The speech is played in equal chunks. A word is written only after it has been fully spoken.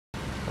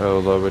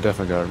Although we're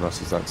definitely going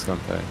Russell's next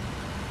campaign.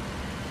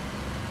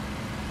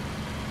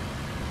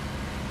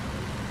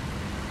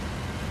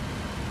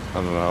 I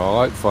don't know, I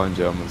like flying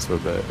Germans for a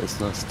bit. It's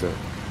nice to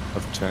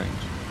have change.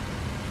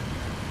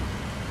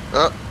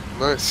 Ah,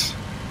 nice.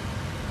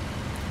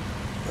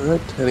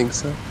 Alright, heading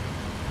south.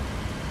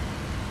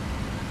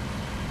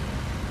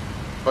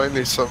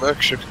 Finally some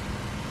action.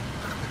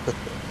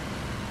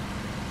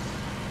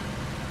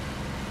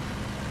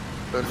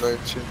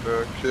 10-19,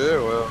 okay,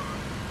 well.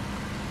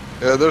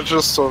 Yeah, they're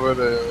just over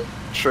the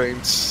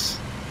trains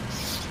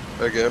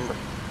again.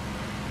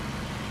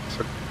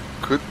 So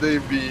could they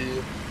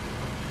be...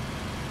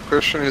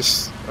 Question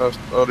is,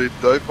 are they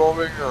dive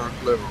bombing or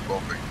level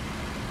bombing?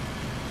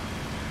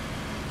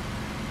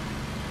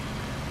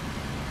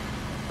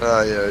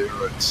 Ah, yeah, you're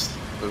right.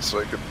 There's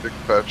like a big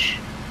patch.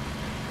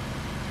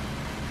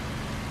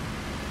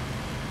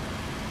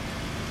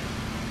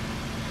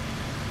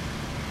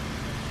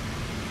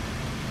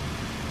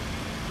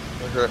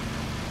 Okay.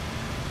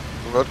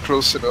 I'm not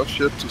close enough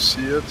yet to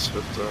see it,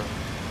 but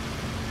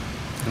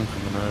I'm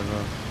coming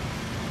over.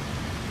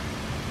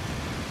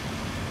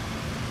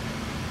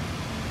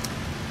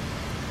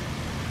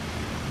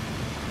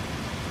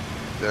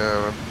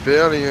 damn, I'm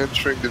barely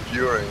entering the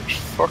view range.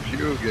 Fuck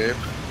you, game.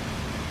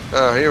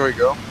 Ah, here we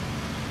go.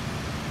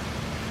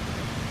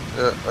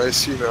 Yeah, I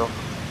see now.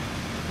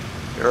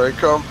 Here I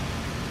come.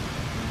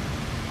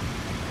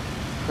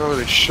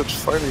 Holy shit,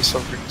 finally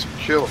something to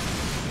kill.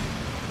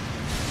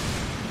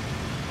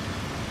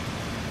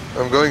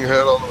 I'm going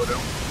ahead all the way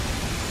down.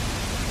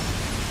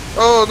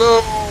 Oh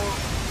no!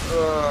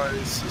 Ah,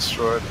 he's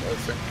destroyed, I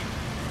think.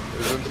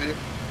 Isn't he?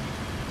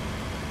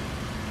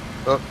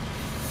 Oh.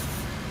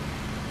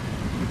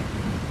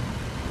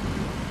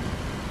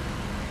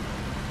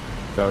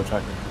 Go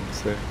attacking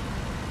see.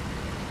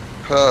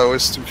 Ah, I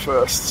was too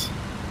fast.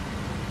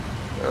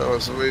 I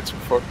was way too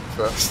fucking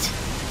fast.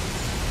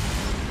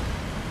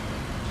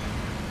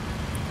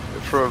 I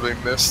probably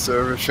missed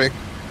everything.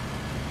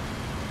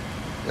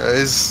 Yeah,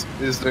 he's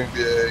doing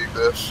the AA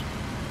dash.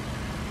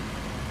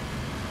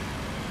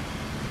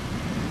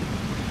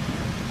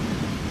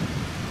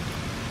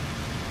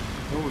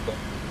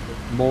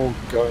 More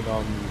going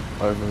on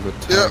over the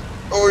tank. Yeah.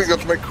 Oh, he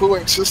got my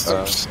cooling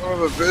system, son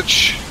of a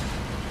bitch.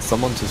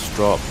 Someone just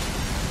dropped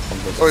on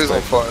the Oh, he's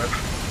on station. fire.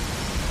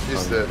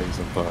 He's dead. He's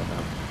on fire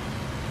now.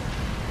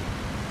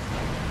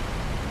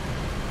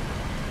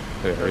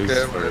 Yeah, he's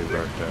Okay, very,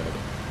 very dead.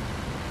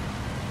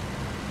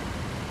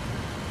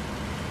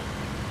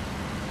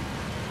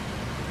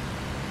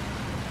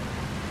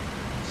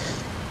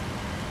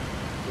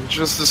 He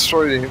just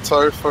destroyed the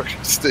entire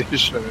fucking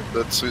station in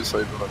that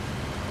suicide one.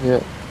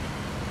 Yeah.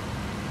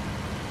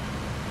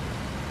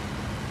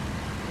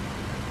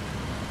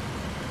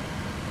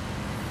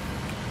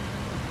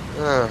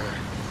 Ah.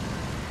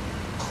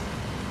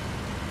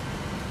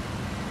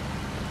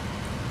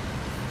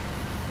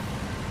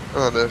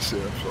 Oh, there's the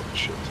actual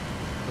shit.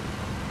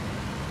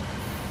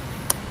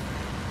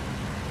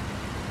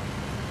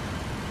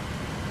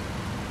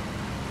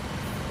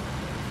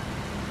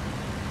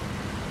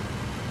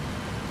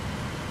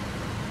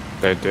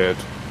 They did.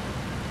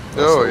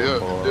 Oh, yeah,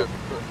 they did.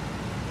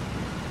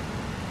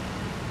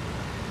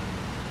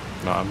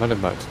 No, I'm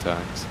heading back to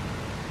tanks.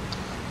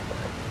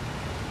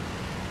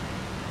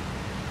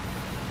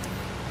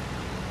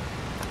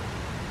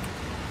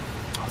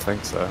 I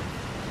think so.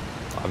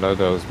 I know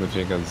there was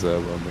machine guns there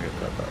when we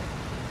got that.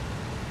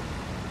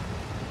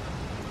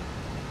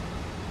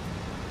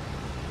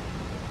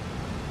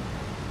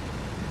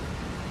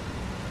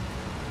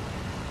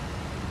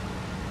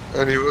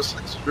 And he was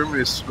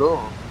extremely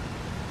slow.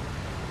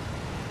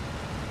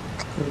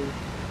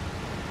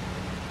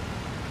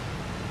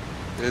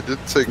 It did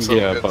take some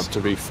Yeah, hits. but to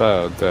be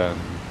fair, then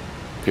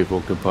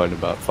people complain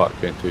about fuck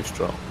being too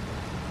strong.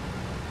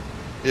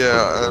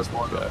 Yeah, and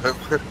one of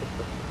them.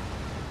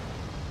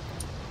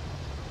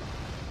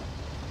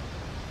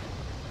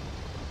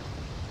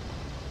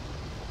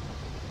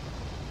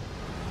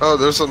 Oh,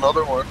 there's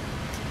another one.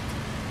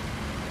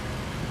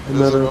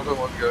 There's another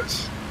one,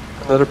 guys.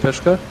 Another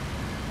Peshka?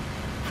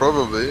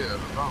 Probably, I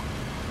don't know.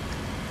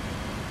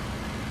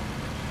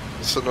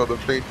 There's another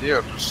plane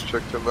here, just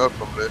check the map,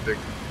 I'm landing.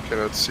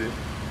 Cannot see.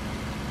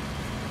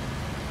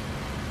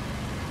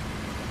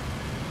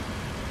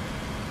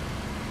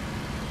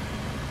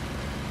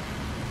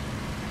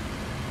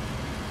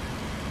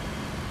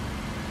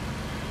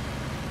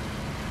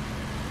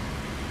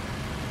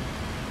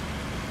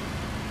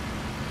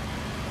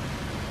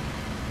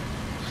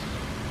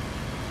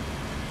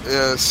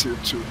 Yeah, I see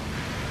it too.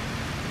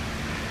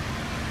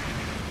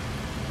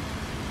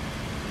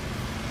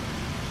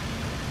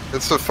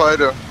 It's a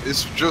fighter.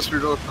 It's just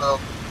below cloud.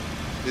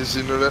 He's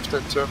in the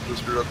left-hand turn,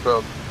 just below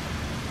cloud.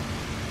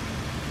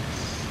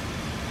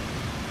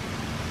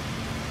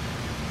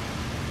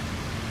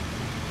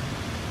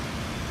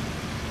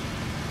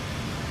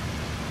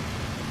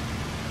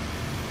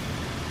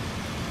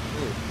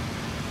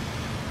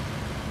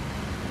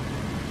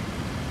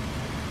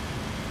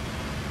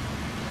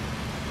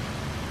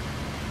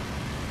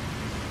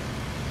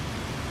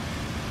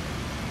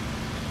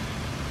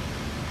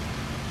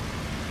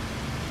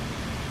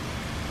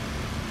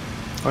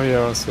 Oh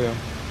yeah, I see him.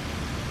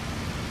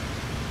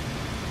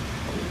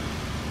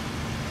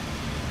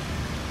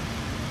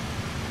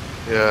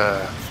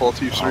 Yeah,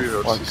 43 Oh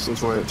fuck, versus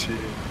was a bit 20.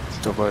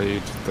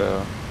 delayed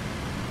there.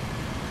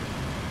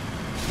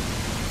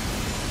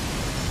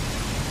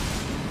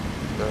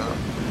 Yeah.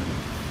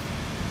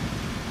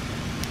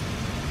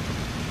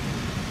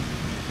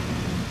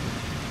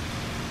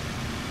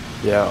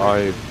 Yeah,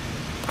 I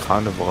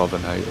kind of love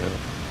and hate it.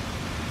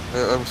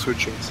 I'm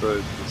switching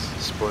sides, this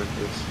is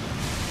pointless.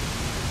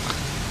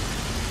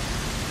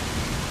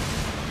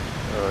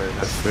 There's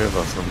Alright. 3 of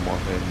us in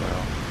one lane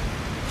now.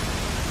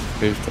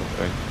 Who's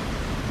dropping?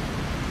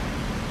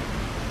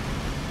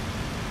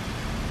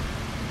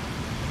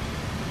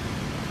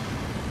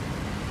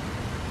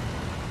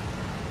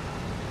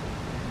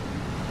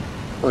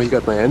 Oh, you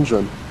got my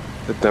engine.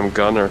 The damn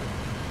gunner.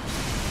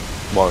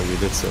 Well, you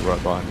did sit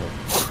right behind him.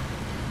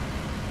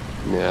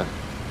 Yeah. I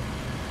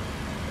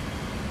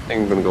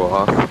think I'm gonna go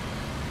off.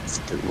 It's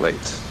getting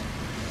late.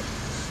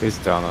 He's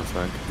down, I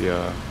think.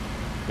 Yeah.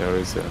 Yeah,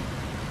 he's in.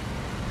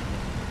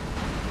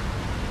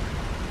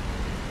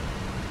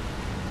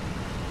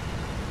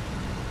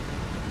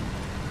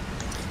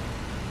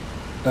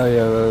 Oh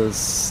yeah,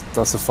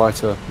 that's a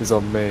fighter. He's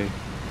on me.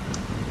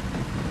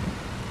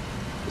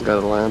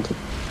 Gotta land.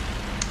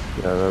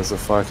 Yeah, there's a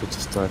fighter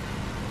just died.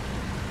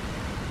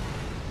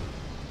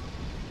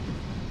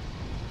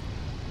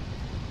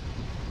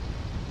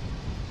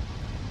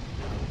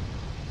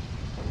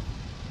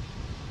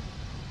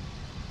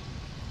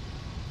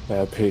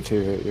 Yeah,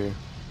 P2 hit you.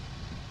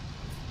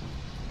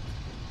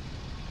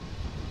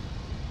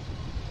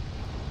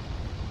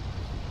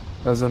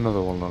 There's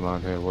another one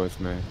around here with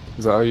me.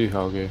 Is that you,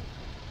 Helgi?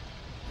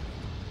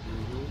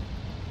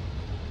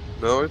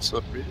 No, it's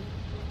not me.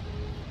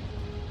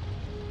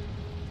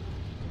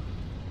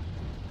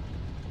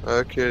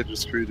 Okay, I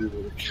just created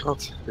an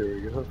account. Here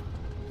we go.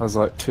 There's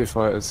like 2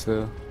 fighters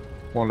here.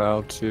 One at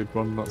altitude,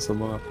 one not so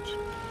much.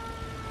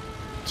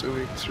 2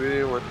 week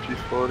 3, 1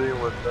 P40,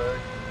 1 bag.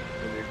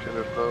 And you can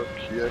upload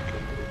Kia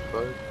Company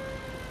 5. Okay.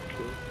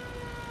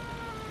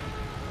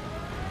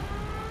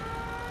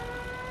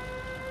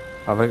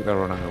 I think they're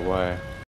running away.